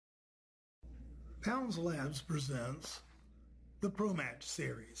Pounds Labs presents the ProMatch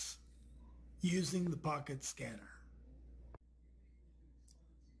series using the pocket scanner.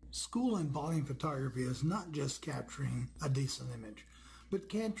 School and volume photography is not just capturing a decent image, but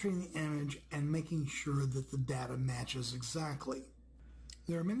capturing the image and making sure that the data matches exactly.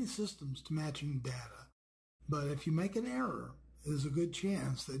 There are many systems to matching data, but if you make an error, there's a good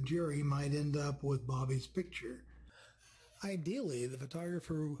chance that Jerry might end up with Bobby's picture. Ideally, the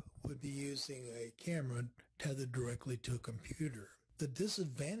photographer would be using a camera tethered directly to a computer. The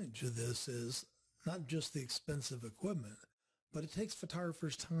disadvantage of this is not just the expensive equipment, but it takes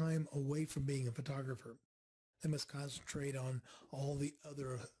photographers time away from being a photographer. They must concentrate on all the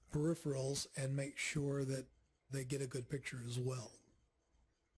other peripherals and make sure that they get a good picture as well.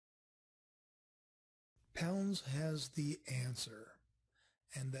 Pounds has the answer,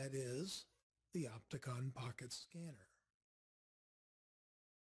 and that is the Opticon pocket scanner.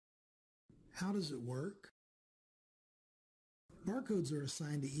 How does it work? Barcodes are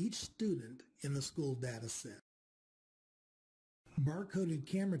assigned to each student in the school data set. Barcoded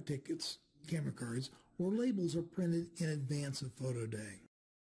camera tickets, camera cards, or labels are printed in advance of photo day.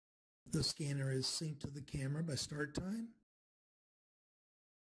 The scanner is synced to the camera by start time.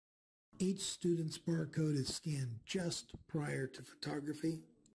 Each student's barcode is scanned just prior to photography.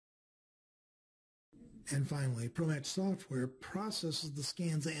 And finally, ProMatch software processes the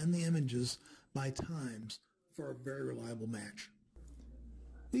scans and the images by times for a very reliable match.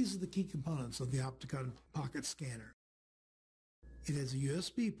 These are the key components of the Opticon pocket scanner. It has a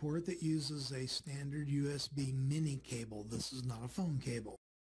USB port that uses a standard USB mini cable. This is not a phone cable.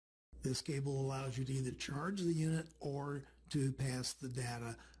 This cable allows you to either charge the unit or to pass the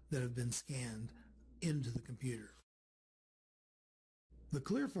data that have been scanned into the computer. The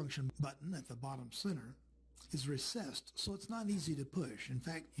clear function button at the bottom center is recessed, so it's not easy to push. In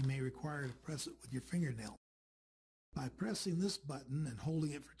fact, you may require to press it with your fingernail. By pressing this button and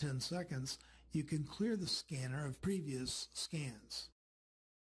holding it for 10 seconds, you can clear the scanner of previous scans.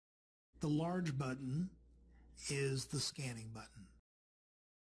 The large button is the scanning button.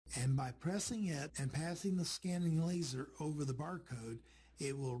 And by pressing it and passing the scanning laser over the barcode,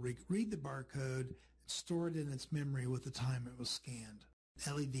 it will read the barcode, store it in its memory with the time it was scanned.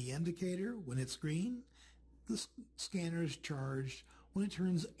 LED indicator, when it's green, the scanner is charged. When it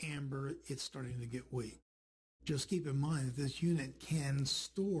turns amber, it's starting to get weak. Just keep in mind that this unit can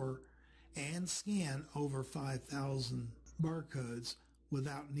store and scan over 5,000 barcodes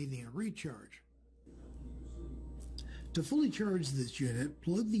without needing a recharge. To fully charge this unit,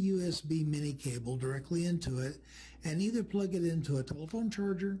 plug the USB mini cable directly into it and either plug it into a telephone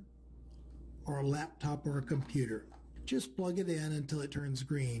charger or a laptop or a computer. Just plug it in until it turns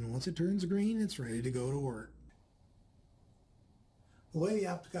green. Once it turns green, it's ready to go to work. The way the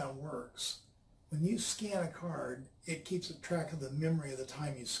Opticon works, when you scan a card, it keeps a track of the memory of the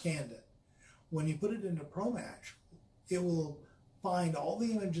time you scanned it. When you put it into ProMatch, it will find all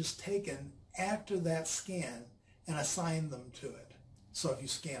the images taken after that scan and assign them to it. So if you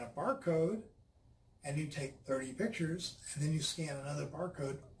scan a barcode and you take 30 pictures and then you scan another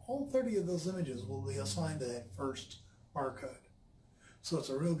barcode, all 30 of those images will be assigned to that first barcode. So it's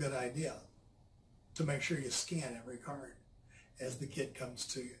a real good idea to make sure you scan every card as the kid comes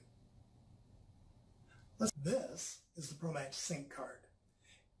to you. This is the ProMatch Sync card.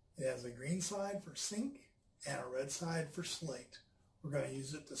 It has a green side for sync and a red side for slate. We're going to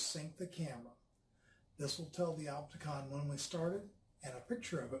use it to sync the camera. This will tell the Opticon when we started, and a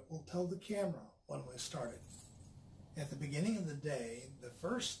picture of it will tell the camera when we started. At the beginning of the day, the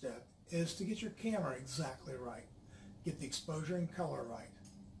first step is to get your camera exactly right. Get the exposure and color right.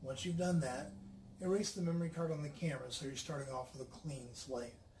 Once you've done that, erase the memory card on the camera so you're starting off with a clean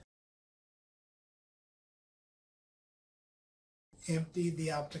slate. Empty the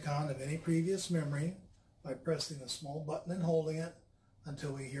Opticon of any previous memory by pressing the small button and holding it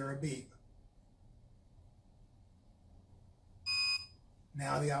until we hear a beep.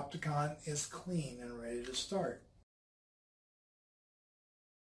 Now the Opticon is clean and ready to start.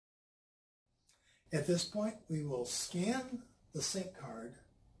 At this point, we will scan the sync card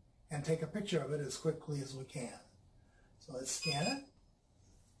and take a picture of it as quickly as we can. So let's scan it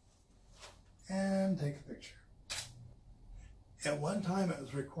and take a picture. At one time, it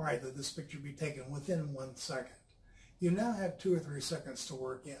was required that this picture be taken within 1 second. You now have 2 or 3 seconds to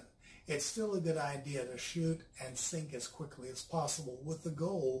work in. It's still a good idea to shoot and sync as quickly as possible with the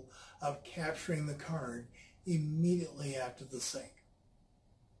goal of capturing the card immediately after the sync.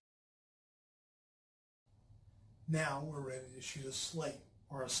 Now we're ready to shoot a slate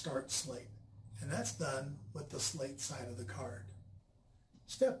or a start slate, and that's done with the slate side of the card.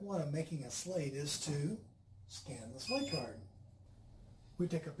 Step one of making a slate is to scan the slate card. We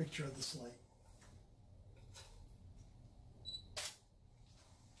take a picture of the slate.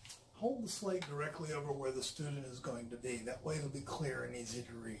 Hold the slate directly over where the student is going to be. That way it'll be clear and easy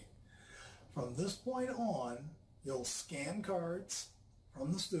to read. From this point on, you'll scan cards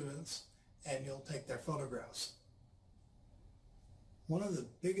from the students and you'll take their photographs. One of the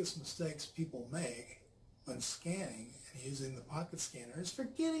biggest mistakes people make when scanning and using the pocket scanner is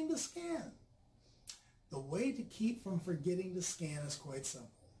forgetting to scan. The way to keep from forgetting to scan is quite simple.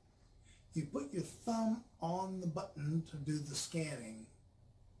 You put your thumb on the button to do the scanning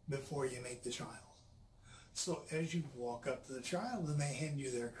before you meet the child. So as you walk up to the child and they hand you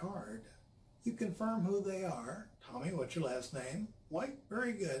their card, you confirm who they are. Tommy, what's your last name? White,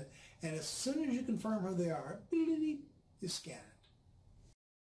 very good. And as soon as you confirm who they are, you scan it.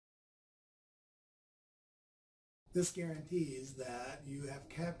 This guarantees that you have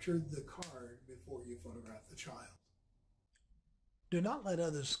captured the card before you photograph the child. Do not let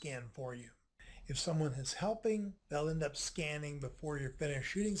others scan for you. If someone is helping, they'll end up scanning before you're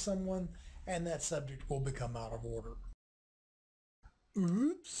finished shooting someone, and that subject will become out of order.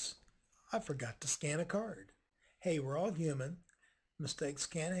 Oops, I forgot to scan a card. Hey, we're all human. Mistakes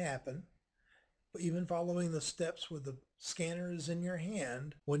can happen. But even following the steps with the scanner is in your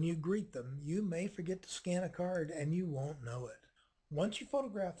hand, when you greet them, you may forget to scan a card and you won't know it. Once you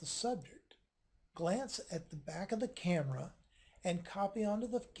photograph the subject, glance at the back of the camera and copy onto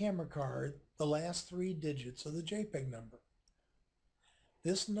the camera card the last 3 digits of the JPEG number.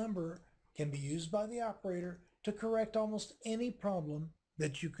 This number can be used by the operator to correct almost any problem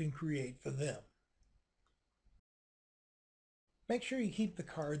that you can create for them. Make sure you keep the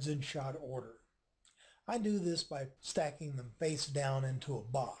cards in shot order. I do this by stacking them face down into a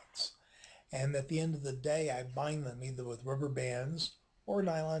box, and at the end of the day I bind them either with rubber bands or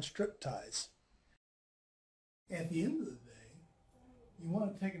nylon strip ties. At the end of the day, you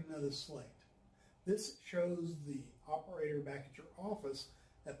want to take another slate. This shows the operator back at your office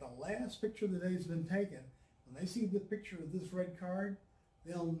that the last picture of the day has been taken. When they see the picture of this red card,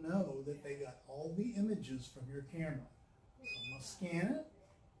 they'll know that they got all the images from your camera. So I'm going to scan it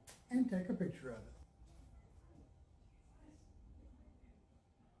and take a picture of it.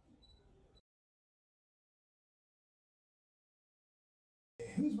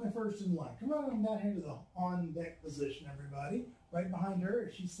 Who's my first in line? Come on down here to the on deck position, everybody. Right behind her,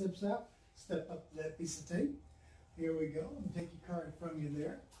 as she steps out, step up to that piece of tape. Here we go. I'm going to take your card from you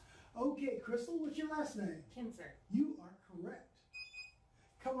there. Okay, Crystal, what's your last name? Kinzer. You are correct.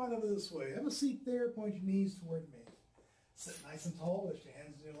 Come right over this way. Have a seat there. Point your knees toward me. Sit nice and tall. Rest your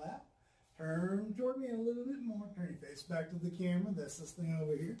hands in your lap. Turn toward me a little bit more. Turn your face back to the camera. That's this thing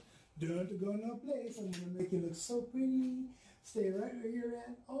over here. Don't go no place. I'm going to make you look so pretty. Stay right where you're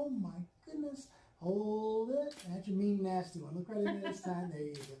at. Oh my goodness. Hold it. That's your mean, nasty one. Look right in this time. There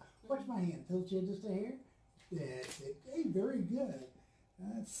you go. Watch my hand. Tilt you just a hair. That's it. Hey, very good.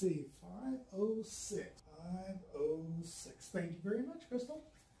 Let's see. 506. 506. Thank you very much, Crystal.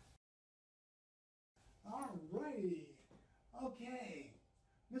 All righty. Okay.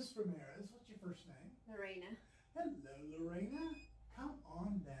 Miss Ramirez, what's your first name? Lorena. Hello, Lorena. Come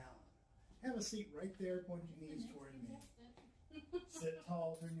on down. Have a seat right there. Point your knees toward me. Sit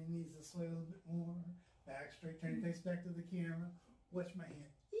tall, turn your knees this way a little bit more. Back straight, turn your face back to the camera. Watch my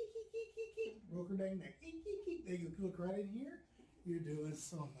hand. Eek, eek, eek, eek, eek. Rock her down neck. Eek, eek, eek. There you go. Look right in here. You're doing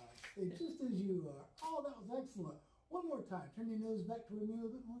so nice. Hey, just as you are. Oh, that was excellent. One more time. Turn your nose back toward me a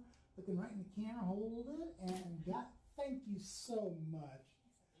little bit more. Looking right in the camera. Hold it. And thank you so much.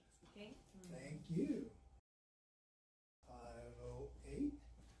 Okay. Thank you. 508.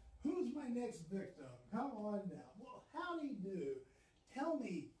 Who's my next victim? Come on down. Well, howdy do. Tell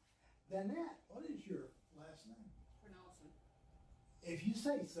me, Danette, what is your last name? Cornelison. If you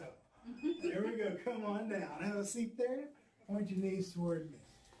say so. There we go. Come on down. Have a seat there. Point your knees toward me.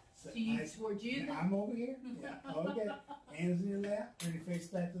 So toward you? I'm over here. Yeah. Okay. Hands in your lap. Turn your face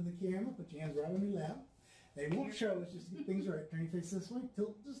back to the camera. Put your hands right on your lap. They won't show us. Just get things right. Turn your face this way.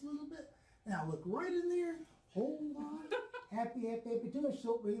 Tilt just a little bit. Now look right in there. Hold on. Happy, happy, happy. Too much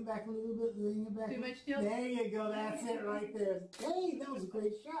tilt. Bring it back a little bit. Bring it back. Too much tilt? There you go. That's it right there. Hey, that was a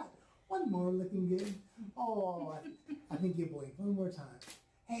great shot. One more. Looking good. Oh, I think you blinked. One more time.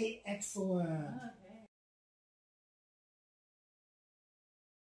 Hey, excellent.